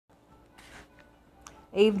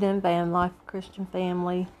Evening, Van Life Christian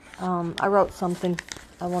Family. I wrote something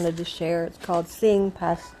I wanted to share. It's called Seeing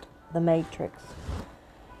Past the Matrix.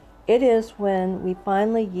 It is when we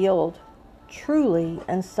finally yield truly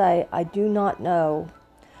and say, I do not know,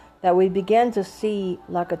 that we begin to see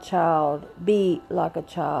like a child, be like a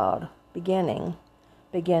child, beginning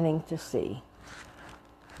to see.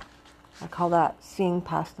 I call that seeing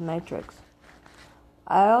past the matrix.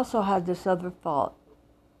 I also had this other thought.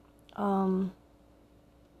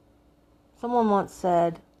 Someone once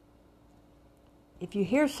said, if you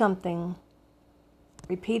hear something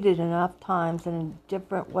repeated enough times and in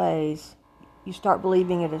different ways, you start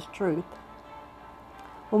believing it as truth.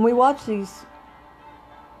 When we watch these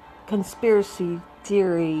conspiracy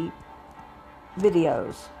theory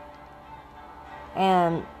videos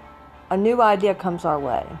and a new idea comes our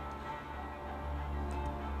way,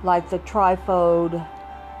 like the trifold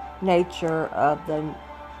nature of the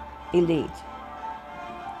elite,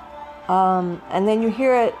 and then you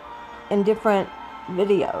hear it in different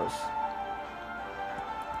videos,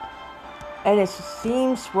 and it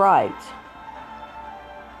seems right.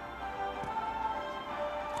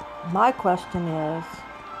 My question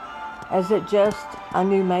is it just a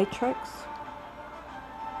new matrix?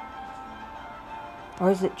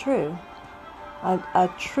 Or is it true? A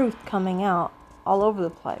truth coming out all over the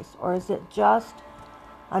place? Or is it just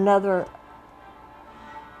another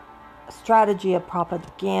strategy of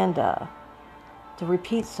propaganda to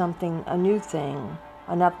repeat something, a new thing,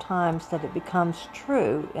 enough times that it becomes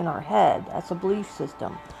true in our head? That's a belief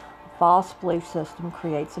system. A false belief system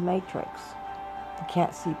creates a matrix. You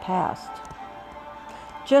can't see past.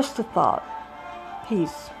 Just a thought.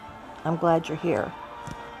 Peace. I'm glad you're here.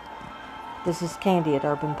 This is Candy at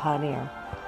Urban Pioneer.